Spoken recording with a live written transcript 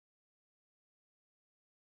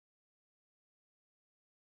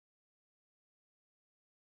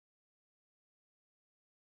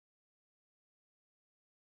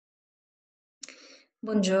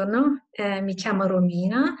Buongiorno, mi chiamo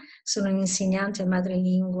Romina, sono un'insegnante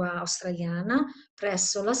madrelingua australiana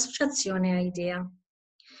presso l'associazione AIDEA.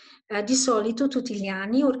 Di solito tutti gli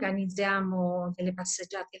anni organizziamo delle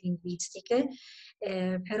passeggiate linguistiche,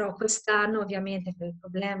 però quest'anno ovviamente per il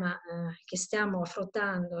problema che stiamo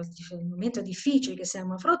affrontando, il momento difficile che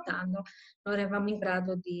stiamo affrontando, non eravamo in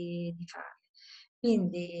grado di farle.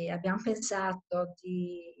 Quindi abbiamo pensato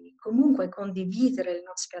di comunque condividere le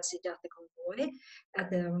nostre passeggiate con voi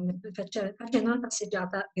facendo una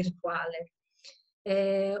passeggiata virtuale.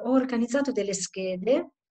 Ho organizzato delle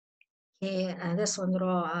schede che adesso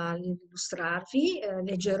andrò a illustrarvi,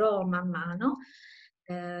 leggerò man mano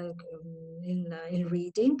il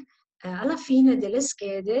reading. Alla fine delle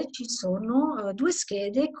schede ci sono due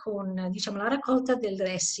schede con, diciamo, la raccolta del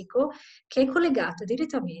lessico che è collegata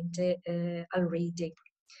direttamente al reading.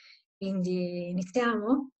 Quindi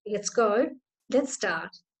iniziamo? Let's go. Let's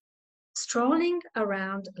start. Strolling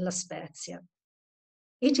around La Spezia.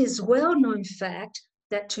 It is well-known fact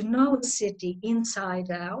that to know a city inside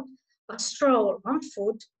out, a stroll on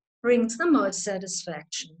foot brings the most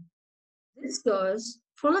satisfaction. This goes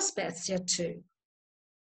for La Spezia too.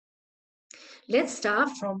 Let's start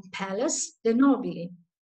from Palace dei Nobili,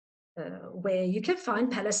 where you can find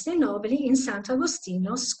Palace dei Nobili in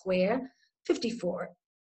Sant'Agostino Square 54.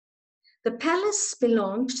 The palace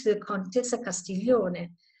belonged to the Contessa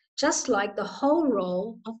Castiglione, just like the whole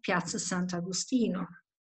roll of Piazza Sant'Agostino.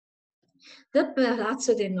 The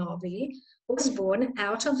Palazzo dei Nobili was born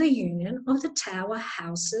out of the union of the tower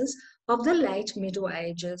houses of the late Middle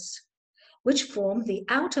Ages, which formed the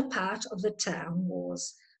outer part of the town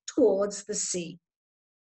walls towards the sea.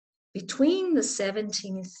 Between the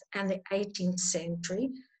 17th and the 18th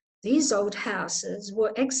century, these old houses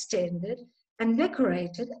were extended and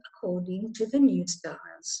decorated according to the new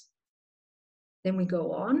styles. Then we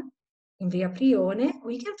go on. In Via Prione,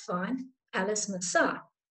 we can find Palace Massà.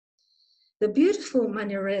 The beautiful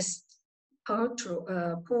Manierist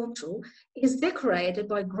portal is decorated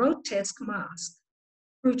by grotesque masks,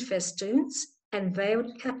 fruit festoons, and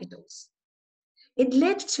veiled capitals. It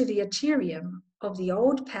led to the atrium of the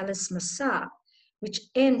old Palace Massà, which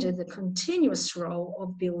ended the continuous row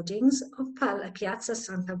of buildings of Piazza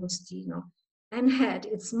Sant'Agostino and had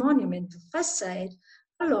its monumental facade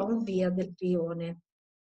along Via del Prione.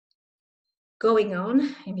 Going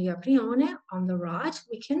on in Via Prione, on the right,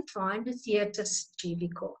 we can find the Theatre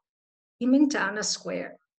Civico in Mentana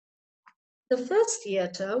Square. The first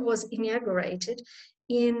theatre was inaugurated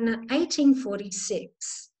in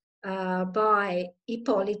 1846 by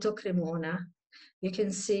Ippolito Cremona. You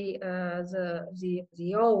can see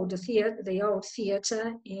the old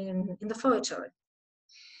theatre in the photo.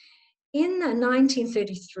 In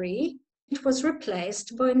 1933, it was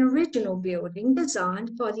replaced by an original building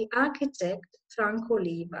designed by the architect Franco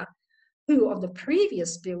Oliva, who of the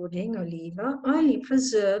previous building, Oliva, only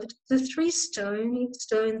preserved the three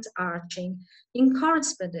stones arching in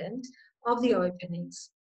correspondence of the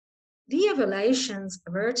openings. The elevation's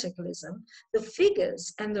verticalism, the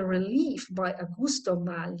figures and the relief by Augusto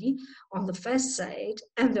Balli on the facade,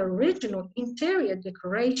 and the original interior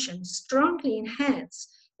decoration strongly enhance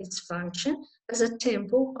its function as a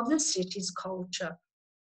temple of the city's culture.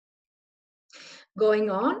 Going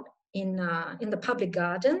on in the public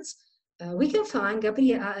gardens, we can find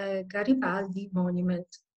Garibaldi Monument.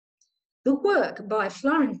 The work by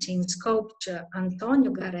Florentine sculptor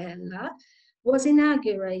Antonio Garella was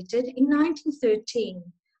inaugurated in 1913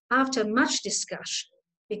 after much discussion,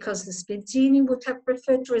 because the Spezzini would have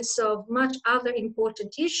preferred to resolve much other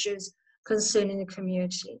important issues concerning the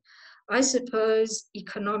community. I suppose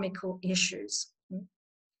economical issues.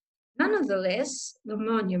 Nonetheless, the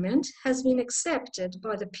monument has been accepted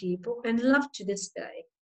by the people and loved to this day.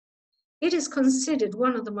 It is considered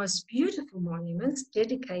one of the most beautiful monuments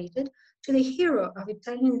dedicated to the hero of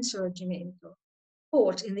Italian Risorgimento,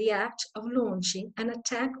 caught in the act of launching an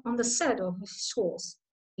attack on the saddle of his horse,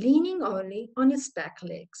 leaning only on its back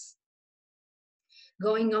legs.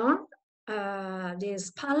 Going on,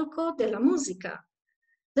 there's Palco della Musica.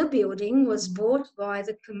 The building was bought by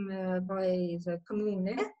the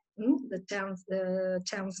Comune, the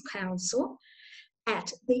town's council,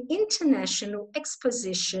 at the International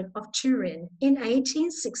Exposition of Turin in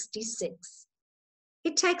 1866.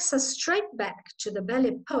 It takes us straight back to the Belle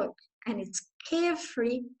Époque and its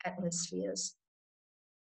carefree atmospheres.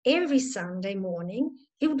 Every Sunday morning,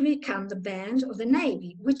 it would become the band of the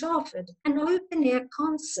Navy, which offered an open-air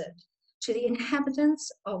concert to the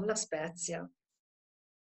inhabitants of La Spezia.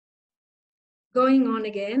 Going on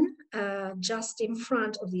again, just in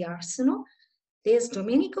front of the arsenal, there's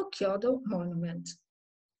Domenico Chiodo Monument.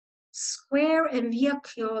 Square and Via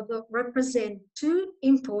Chiodo represent two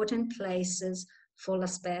important places for La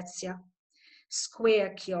Spezia.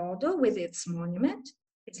 Square Chiodo, with its monument,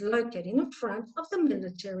 is located in front of the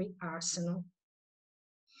military arsenal.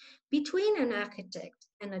 Between an architect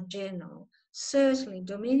and a general, certainly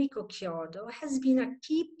Domenico Chiodo has been a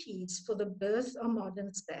key piece for the birth of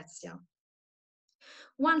modern Spezia.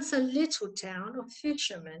 Once a little town of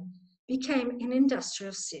fishermen became an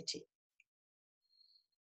industrial city.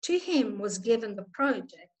 To him was given the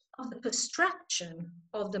project of the construction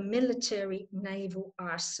of the military naval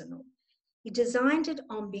arsenal. He designed it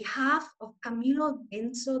on behalf of Camillo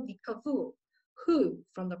Benso di Cavour, who,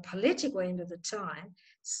 from the political end of the time,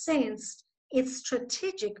 sensed its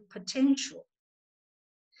strategic potential.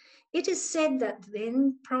 It is said that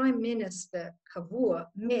then Prime Minister Cavour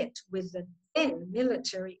met with the then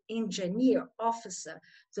military engineer officer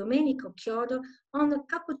Domenico Chiodo on the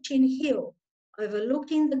Capuchin Hill,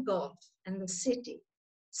 overlooking the Gulf and the city,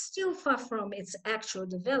 still far from its actual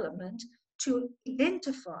development, to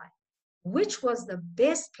identify which was the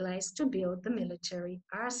best place to build the military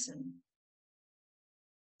arsenal.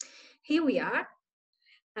 Here we are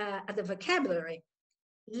at the vocabulary.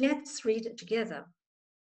 Let's read it together.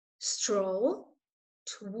 Stroll,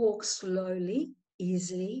 to walk slowly,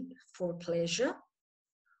 easily, for pleasure.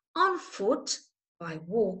 On foot, by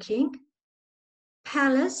walking.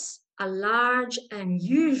 Palace, a large and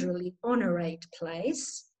usually honorate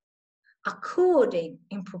place. According,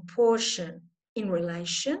 in proportion, in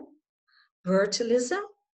relation. Verticalism,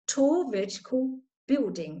 tall vertical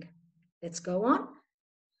building. Let's go on.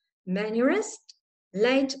 Mannerist,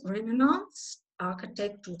 late Renaissance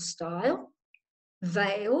architectural style.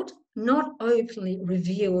 Veiled, not openly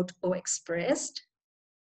revealed or expressed.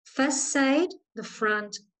 Facade, the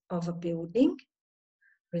front of a building.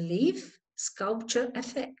 Relief, sculpture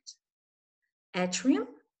effect. Atrium,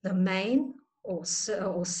 the main or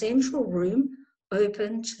central room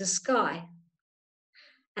open to the sky.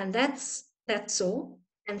 And that's all.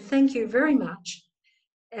 And thank you very much.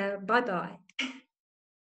 Bye-bye.